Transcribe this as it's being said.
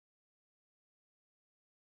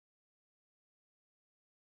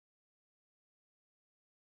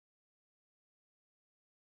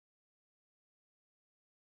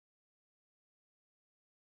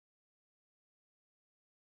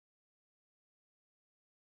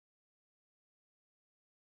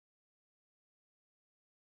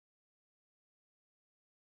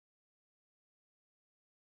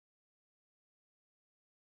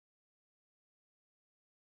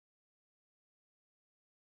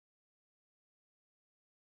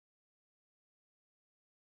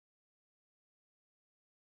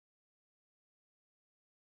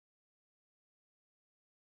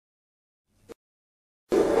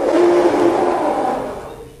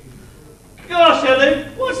Gosh,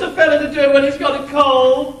 Ellen, what's a fella to do when he's got a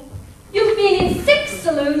cold? You've been in 6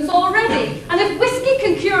 saloons already, and if whiskey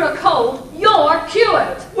can cure a cold, you're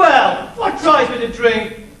cured. Well, what drives me to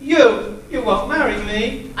drink? You won't marry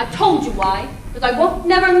me. I told you why, but I won't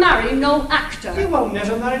never marry no actor. You won't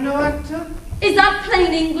never marry no actor. Is that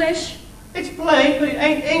plain English? It's plain, but it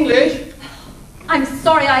ain't English. I'm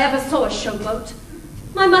sorry I ever saw a showboat.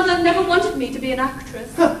 My mother never wanted me to be an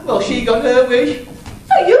actress. Well, she got her wish.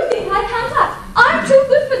 So you think I can't act? I'm too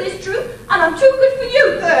good for this troupe, and I'm too good for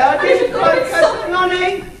you. There, I didn't quite catch it,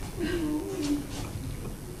 honey.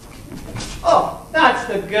 Oh, that's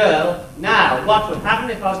the girl. Now, what would happen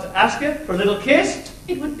if I was to ask her for a little kiss?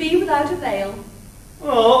 It would be without a veil. Oh,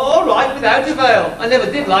 all right, without a veil. I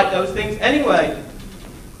never did like those things anyway.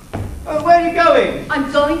 Oh, where are you going?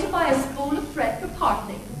 I'm going to buy a spool of thread for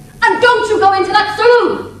parting. And don't you go into that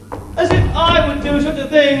saloon! As if I would do such a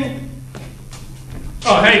thing.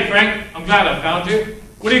 Oh, hey, Frank. I'm glad I found you.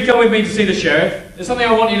 Will you come with me to see the sheriff? There's something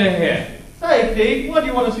I want you to hear. Hey, Pete, what do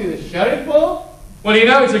you want to see the sheriff for? Well, you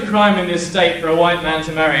know it's a crime in this state for a white man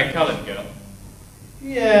to marry a coloured girl.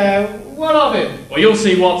 Yeah, what of it? Well, you'll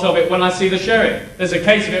see what's of it when I see the sheriff. There's a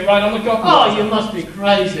case of it right on the cotton. Oh, you must be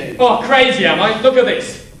crazy. Oh, crazy am I? Look at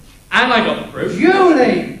this. And I got the proof.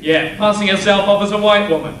 Julie! Yeah, passing herself off as a white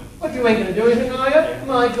woman. What, you ain't going to do anything, are you?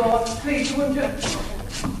 My God, please, wouldn't you?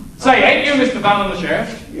 Say, ain't you Mr. Vallon, the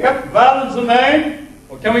sheriff? Yep, Vallon's the name.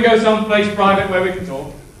 Well, can we go someplace private where we can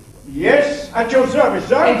talk? Yes, at your service,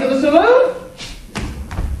 sir. Into the saloon?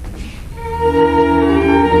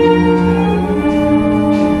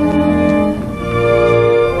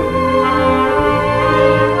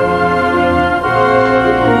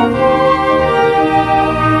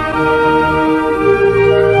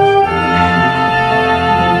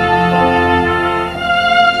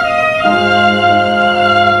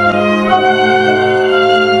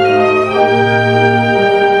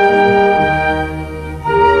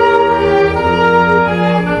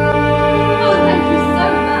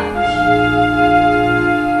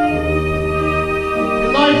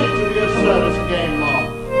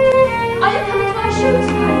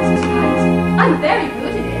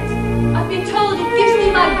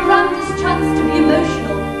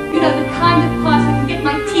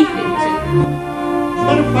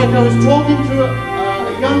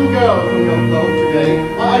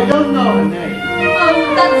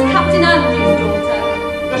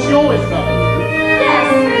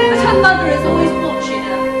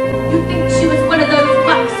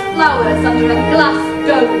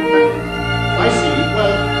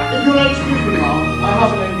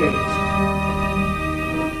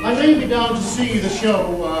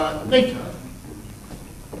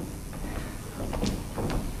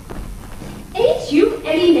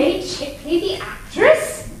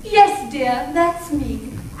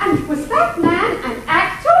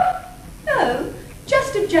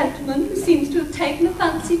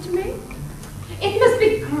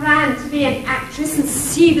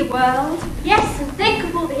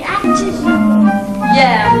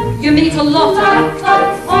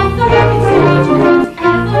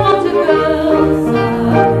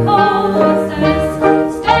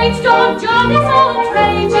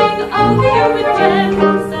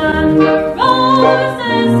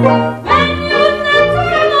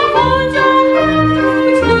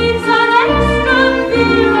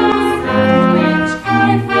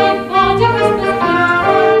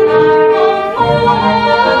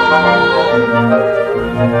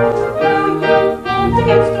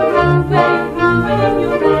 Against the runway, moving in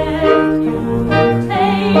your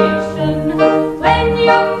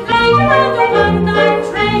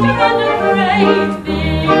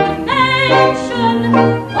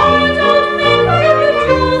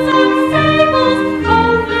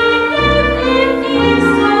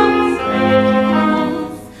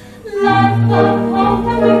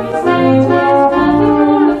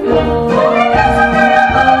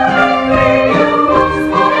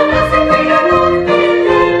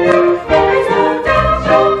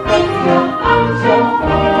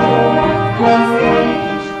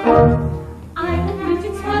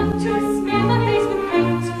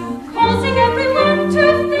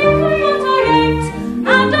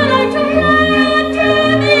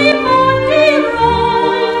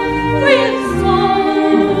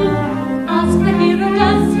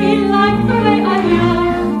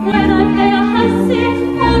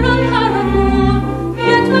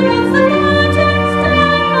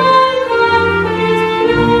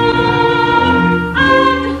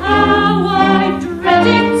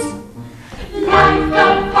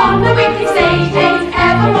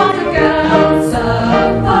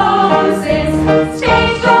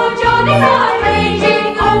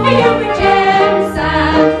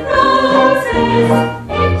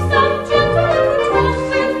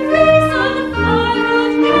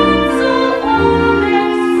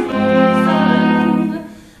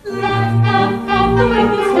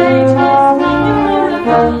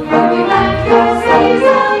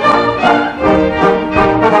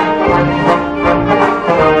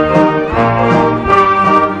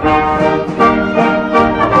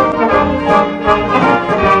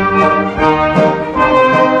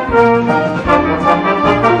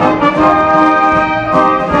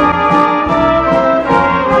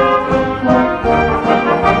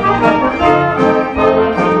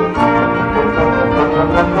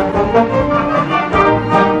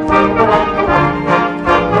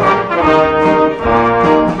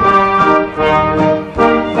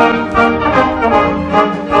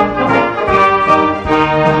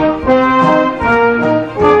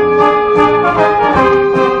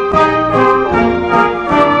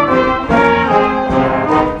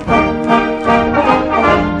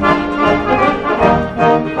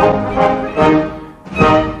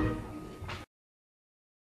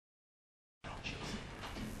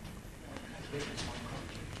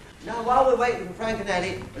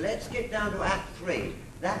let's get down to Act 3.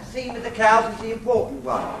 That scene with the cows is the important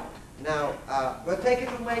one. Now, we'll take it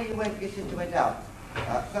from where you went into it out.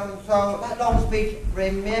 So, that long speech,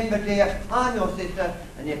 remember, dear, I'm your sister,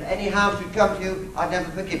 and if any harm should come to you, I'd never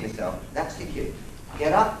forgive myself. That's the cue.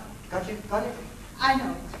 Get up. Got it? I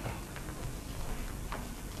know it.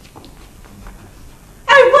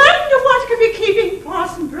 I wonder what could be keeping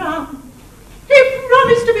Parson Brown. He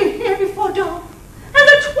promised to be here before dawn, and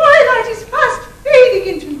the twilight is fast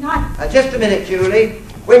fading into night. Just a minute, Julie.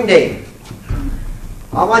 Windy.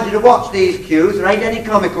 I want you to watch these cues. There ain't any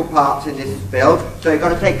comical parts in this build, so you've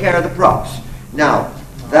got to take care of the props. Now,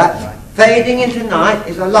 that fading into night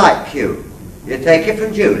is a light cue. You take it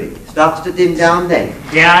from Julie. Starts to dim down then.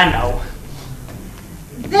 Yeah, I know.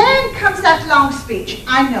 Then comes that long speech.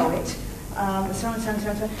 I know it. I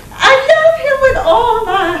love him with all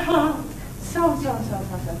my heart. So.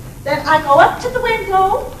 Then I go up to the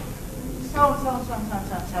window. So.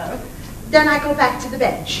 Then I go back to the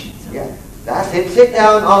bench. So. Yeah, that's it. Sit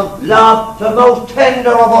down on love, the most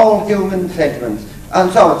tender of all human sentiments. And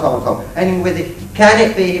so on. And with it, can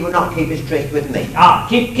it be he will not keep his tryst with me? Ah,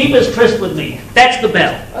 keep his tryst with me. That's the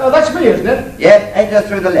bell. That's me, isn't it? Yep, enter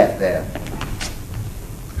through the left there.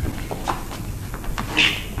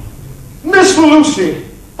 Miss Lucy,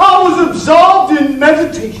 I was absorbed in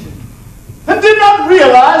meditation and did not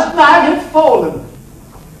realize night had fallen.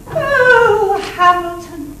 Oh,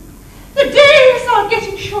 Hamilton, the days are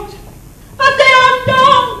getting shorter, but they are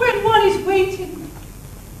long when one is waiting.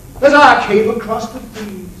 As I came across the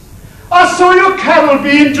fields, I saw your cattle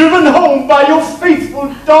being driven home by your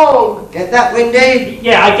faithful dog. Get that, Windy?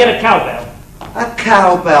 Yeah, I get a cowbell. A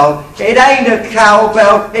cowbell? It ain't a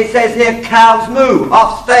cowbell. It says here cows moo,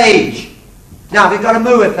 off stage. Now, we've got a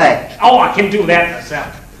moo effect. Oh, I can do that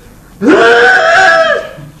myself.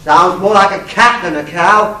 Sounds more like a cat than a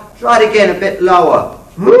cow. Try it again a bit lower.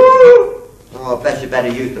 Oh, I bet you better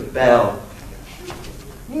use the bell.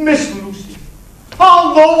 Miss Lucy,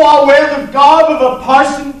 although I wear the garb of a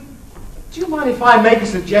parson, do you mind if I make a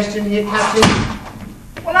suggestion here, Captain?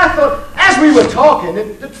 Well, I thought, as we were talking,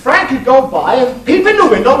 that Frank could go by and peep in the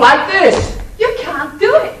window like this. You can't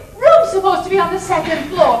do it. Room's supposed to be on the second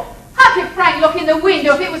floor. How could Frank look in the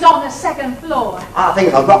window if it was on the second floor? I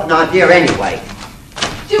think I've got an idea anyway.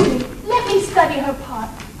 Julie, let me study her part.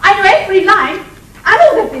 I know every line. I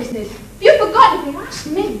know the business. You've forgotten to ask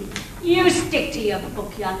me. You stick to your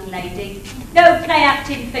book, young lady. No play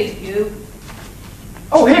acting for you.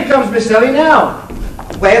 Oh, here comes Miss Ellie now.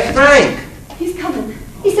 Where's Frank? He's coming.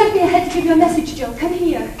 He sent me ahead to give you a message, Joe. Come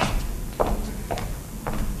here.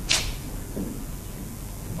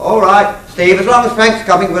 All right, Steve, as long as Frank's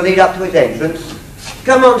coming, we'll lead up to his entrance.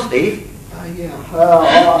 Come on, Steve.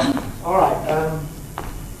 All right.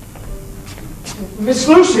 Miss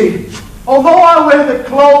Lucy, although I wear the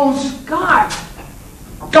clothes, garb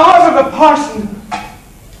of a parson,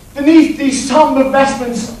 beneath these somber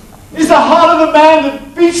vestments is the heart of a man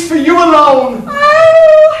that beats for you alone.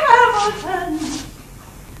 Oh, Hamilton.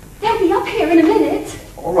 They'll be up here in a minute.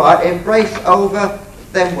 All right, embrace over,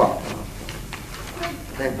 then what?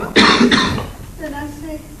 Then what? Then I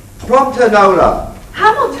say, Prompter, Nola.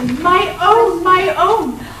 Hamilton, my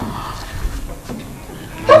own.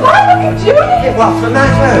 Papa, look at Julie. Hey, what's the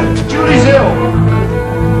matter? Julie's ill.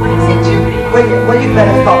 What is it, Julie? Well, you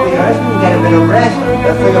better stop rehearsing and get a bit of rest so you'll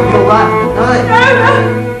be all right tonight.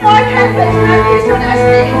 No, I can't let her have this on us.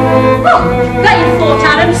 Look, they're in Fort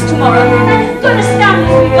Adams tomorrow. They've got a stand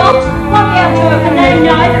as we got. Won't be able to open there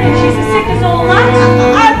neither if she's as sick as all that.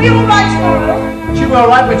 I'll be all right tomorrow. She'll be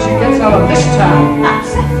all right when she gets out of this town.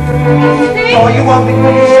 That's it. Oh, you won't be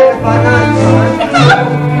pretty sure by night, right?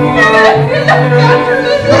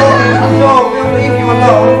 So we'll leave you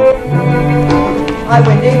alone. Hi,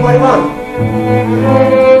 Wendy, what do you want?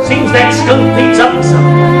 Seems that skunk Pete's up to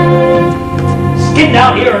something. Skinned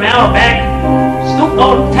out here an hour back, snooped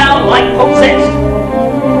on town like possessed.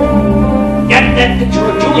 Got that picture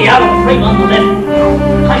of Julie out on the frame on the left.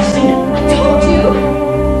 I seen it. I told you.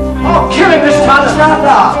 Oh, kill him this time. Stop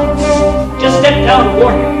that. Just stepped down to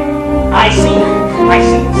warn you. I seen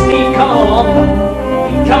Steve coming along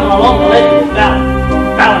the ledge with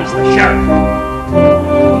Balance the sheriff.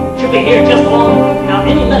 Should be here just along now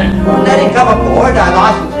any minute. Let him come aboard, our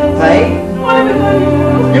license is paid.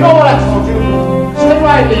 You know what I told you? Stay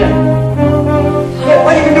right here. Yeah,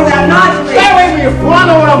 well, you can do that nicely. Stay away from you, fool. I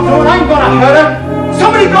know what I'm doing. I ain't gonna hurt her.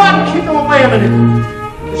 Somebody go out and keep him away a minute.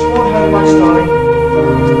 This won't hurt much, darling.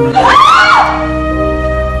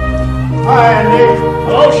 Hi, Andy.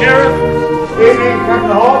 Hello, Sheriff. Evening,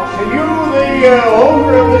 Captain Hawks. Are you the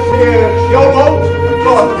owner of this here showboat?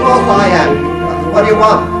 Of course I am. What do you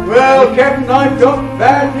want? Well, Captain, I've got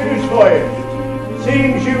bad news for you.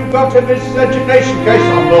 Seems you've got a miscegenation case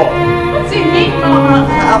on board. What's it mean, Mama?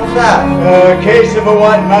 How's that? A case of a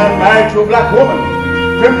white man married to a black woman.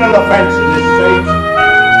 Criminal offence in this state.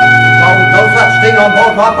 No such thing on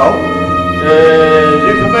board my boat.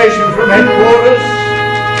 Information from headquarters.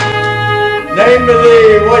 Name of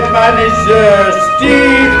the white man is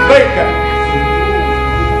Steve Baker.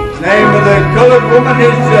 Name of the coloured woman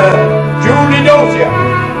is Julie Dozier.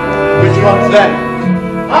 Which one's that?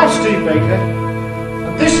 I'm Steve Baker,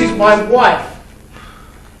 and this is my wife.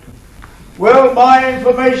 Well, my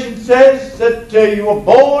information says that you were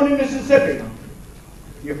born in Mississippi.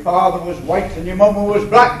 Your father was white and your mama was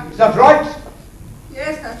black. Is that right?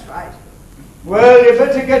 Yes, that's right. Well, you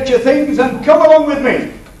better get your things and come along with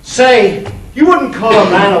me. Say, you wouldn't call a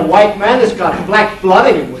man a white man that's got black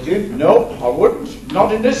blood in him, would you? No, I wouldn't.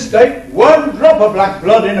 Not in this state. One drop of black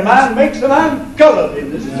blood in a man makes a man coloured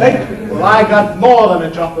in this state. Well, I got more than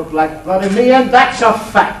a drop of black blood in me, and that's a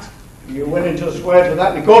fact. You willing to swear to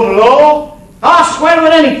that in a court of law? I'll swear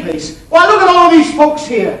at any place. Why, look at all of these folks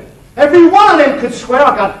here. Every one of them could swear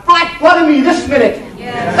I got black blood in me this minute.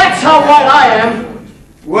 Yeah. That's how white I am.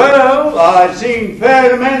 Well, I've seen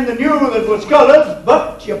fairer men than you that was coloured,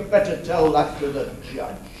 but you better tell that to the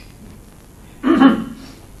judge.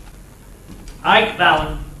 Ike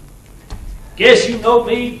Fallon. Guess you know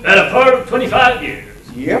me better for 25 years.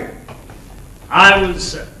 Yep. I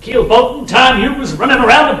was keel boating time you was running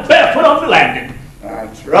around barefoot on the landing.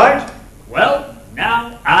 That's right. Well,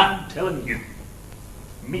 now I'm telling you.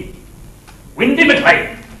 Me, Windy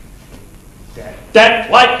McLean. That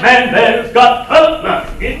white man there's got coloured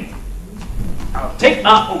blood in him. I'll take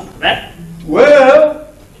my oath for that. Well,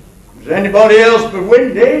 was anybody else but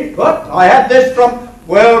Windy, but I had this from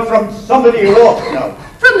somebody you ought to know.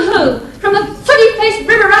 From who? From a funny-faced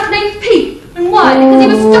river rat named Pete. And why? Because he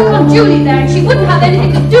was stuck on Julie there and she wouldn't have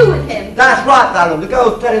anything to do with him. That's right, Fallon. The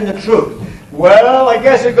girl's telling the truth. Well, I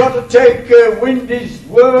guess I've got to take Windy's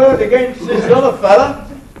word against this other fella.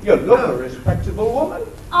 You look a respectable woman.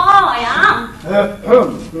 I am.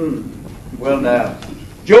 Well now,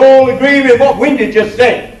 do you all agree with what Windy just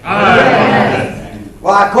said? Aye.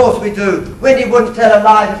 Why, of course we do. Windy wouldn't tell a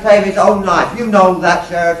lie to save his own life. You know that,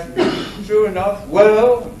 Sheriff. True enough.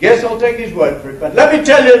 Well, guess I'll take his word for it. But let me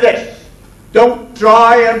tell you this. Don't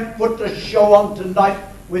try and put a show on tonight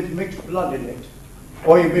with mixed blood in it.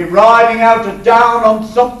 Or you'll be riding out of town on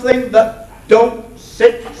something that don't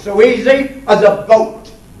sit so easy as a boat.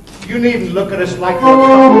 You needn't look at us like you're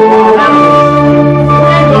wild animals. You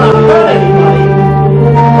ain't gonna hurt anybody.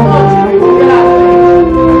 Come on, Jimmy, get out there.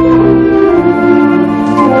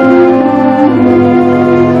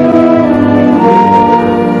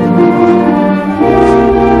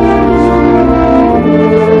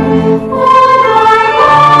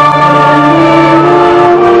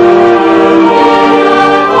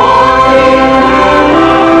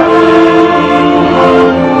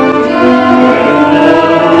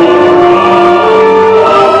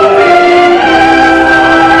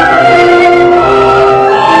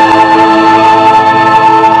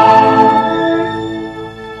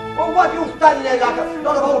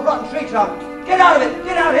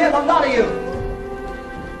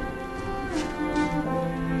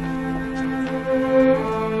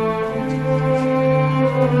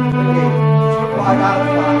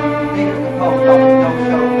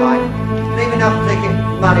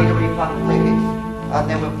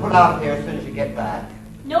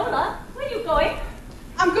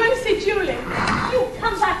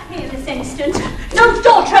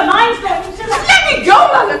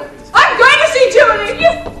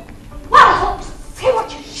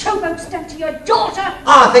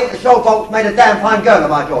 Made a damn fine girl of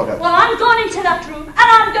my daughter. Well, I'm going into that room and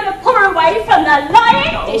I'm going to pull her away from the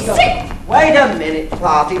lying, deceit. Wait a minute,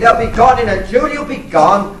 Party. They'll be gone in a Julie will be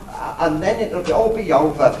gone, and then it'll all be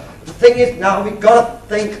over. The thing is now we've got to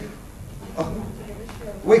think.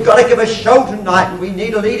 We've got to give a show tonight, and we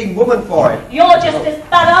need a leading woman for it. You're just as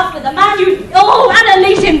bad off with the man you. Oh, and a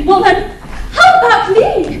leading woman. How about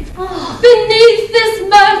me? Oh. Beneath this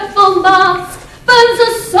mirthful mask burns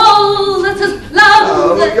a soul that is plumbed.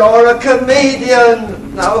 Oh, you're a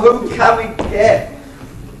comedian. Now, who can we get?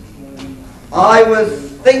 I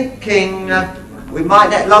was thinking we might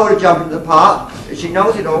let Lola jump into the part. She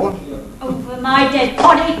knows it all. Over my dead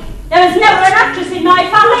body. There was never an actress in my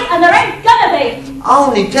family, and there ain't gonna be.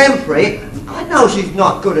 Only temporary. I know she's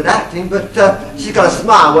not good at acting, but she's got a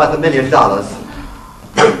smile worth $1 million.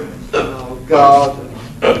 Oh, God.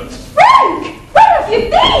 Frank! Where have you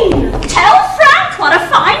been? Tell Frank what a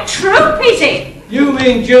fine troupe is it? You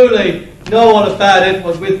mean Julie? know all about it.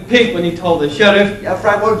 Was with Pete when he told the sheriff. Yeah,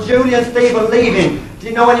 Frank, well, Julie and Steve are leaving. Do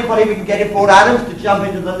you know anybody we can get in Fort Adams to jump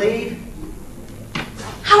into the lead?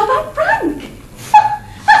 How about Frank?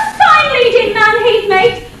 A fine leading man he'd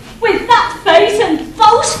make, with that face and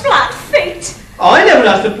those flat feet. I never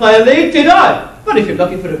asked to play a lead, did I? But if you're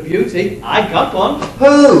looking for a beauty, I got one.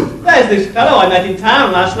 Who? There's this fellow I met in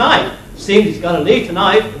town last night. Seems he's got a lead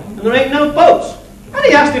tonight, and there ain't no boats. And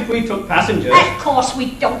he asked if we took passengers. Of course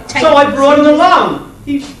we don't take So I brought him along.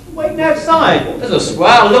 He's waiting outside. There's a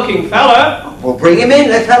swell-looking fella. Well, bring him in.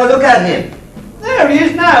 Let's have a look at him. There he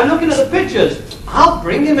is now, looking at the pictures. I'll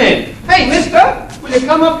bring him in. Hey, mister, will you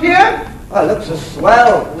come up here? Well, looks a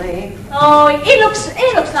swell to me. Oh, he looks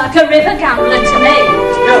like a river gambler to me.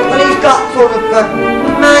 Yeah, but he's got sort of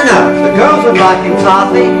manners. The girls would like him,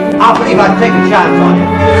 Cosy. I believe I'd take a chance on him.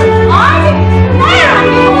 There I am.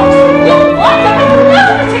 You're welcome at the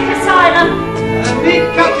lunatic asylum. Meet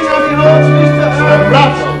Captain of the Horse, Mr.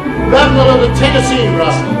 Rattle of the Tennessee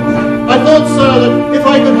Rattle. I thought, sir, that if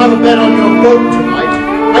I could have a bed on your boat tonight,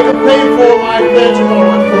 I could pay for my fare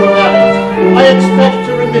tomorrow at Fort Adams. I expect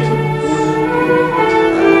a remittance.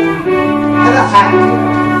 And an actor.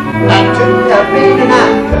 Actor? Yeah, being an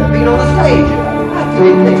actor, being on the stage, acting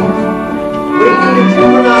in things. We need a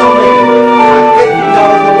juvenile lead. $50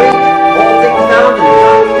 a week, all things down to the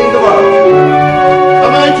time in the world.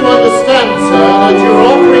 Am I to understand, sir, that you're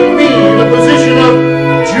offering me the position of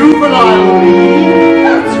juvenile lead?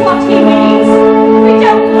 That's what he means. We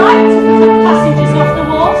don't like to put passengers off the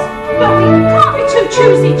wharf, but we can't be too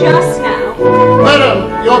choosy just now.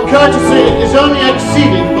 Madam, your courtesy is only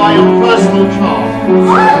exceeded by your personal charm.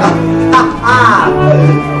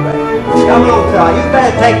 Come along, sir. You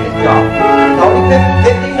better take this job. It's only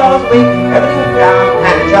 $15 a week, everything's down,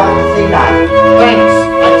 and a chance to see life. Thanks,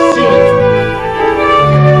 I've seen it.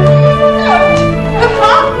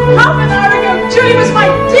 Half an hour ago, Julie was my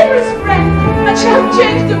dearest friend, and she has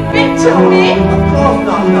changed a bit to me. Of course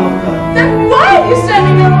not, no, sir. Then why are you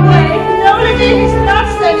sending her away? No, Lydia, he's not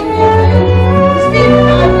sending me away. Steve and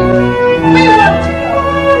I, we want to go.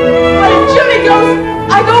 But if Julie goes,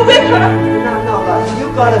 I go with her. No,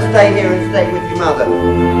 you've got to stay here and stay with your mother.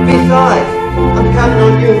 Besides, I'm counting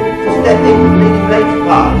on you to step in and leading later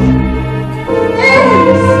parts.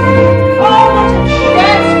 Yes. Oh, what a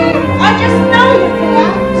chance for you. I just know you can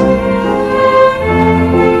act.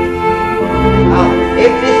 Now,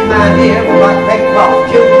 if this man here would like to take part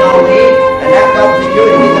of juvenile lead and have help to you,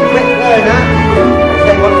 he's a quick learner. I'll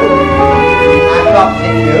say what to do. I've got to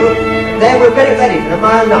you. Then we'll get it ready for the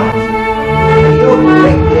mile night. Are you a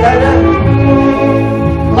quick learner?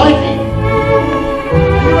 Mikey,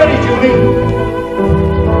 are you ready, Julie?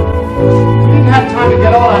 We didn't have time to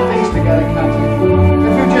get all our things together, Captain.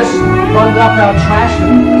 If you just round up our trash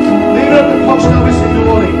and leave it at the post office in New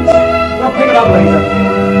Orleans. We'll pick it up later.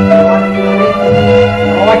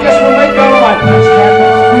 Oh, I guess we'll make our arrangements,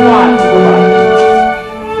 Captain. Relax.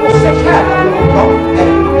 Oh, say, Captain.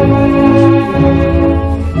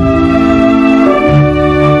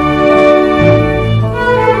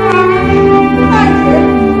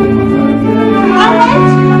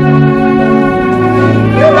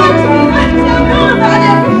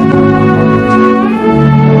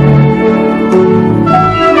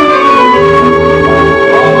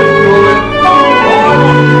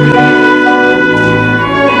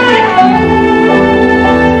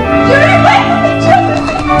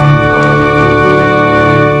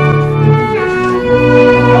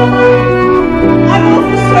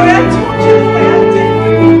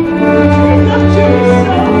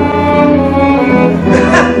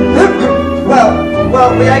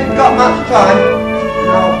 We ain't got much time.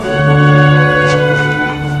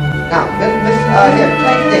 Now, here,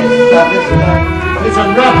 take this, It's a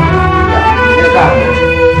wrap. Yeah, here's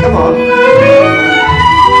that. Come on.